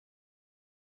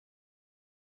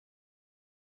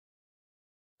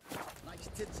His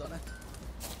tits on her.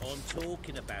 I'm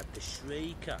talking about the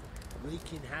Shrieker,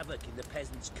 wreaking havoc in the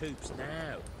peasants' coops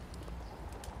now.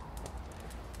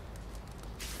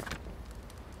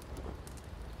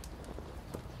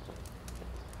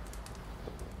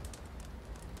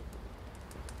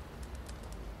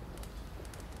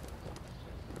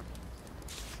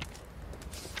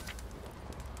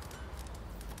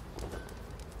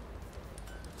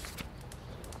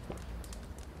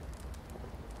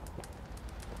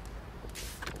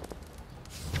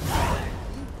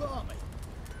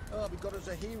 Got as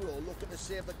a hero looking to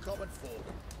save the common folk.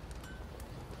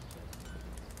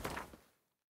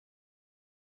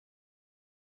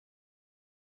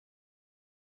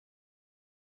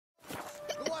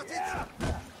 Go at it!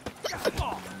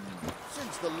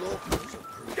 Since the locals are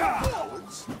proved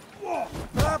cowards,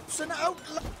 perhaps an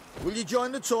outlaw. Will you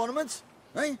join the tournament?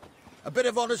 Eh? A bit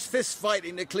of honest fist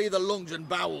fighting to clear the lungs and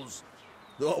bowels.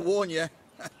 Though I warn you,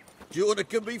 Jonah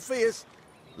can be fierce.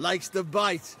 Likes to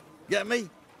bite. Get me?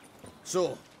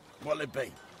 So, what'll it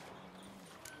be?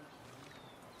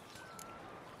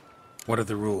 What are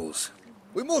the rules?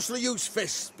 We mostly use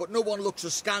fists, but no one looks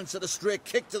askance at a stray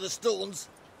kick to the stones.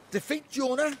 Defeat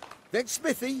Jonah, then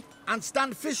Smithy, and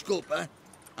stand fish gulper,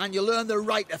 and you'll earn the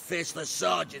right to face the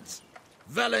sergeants.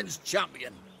 Velen's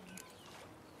champion.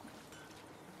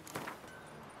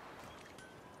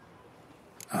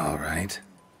 All right.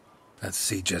 Let's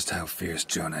see just how fierce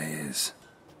Jonah is.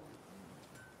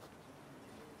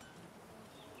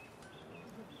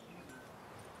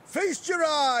 Feast your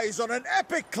eyes on an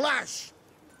epic clash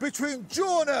between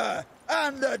Jonah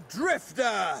and the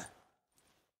Drifter!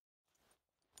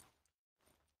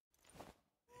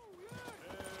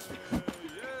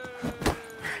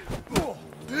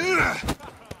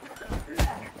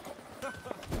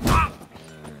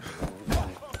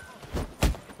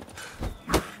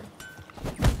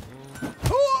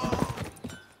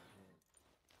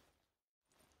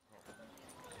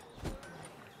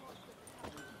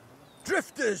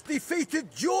 Drifters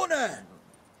defeated Jonah!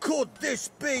 Could this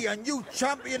be a new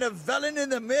champion of Velen in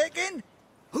the making?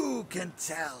 Who can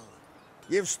tell?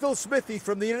 You've still Smithy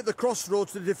from the inn at the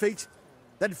crossroads to defeat,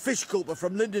 then Fishculper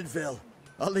from Lindenville.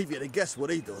 I'll leave you to guess what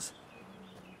he does.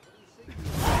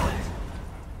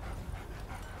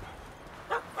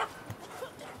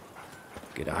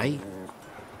 G'day.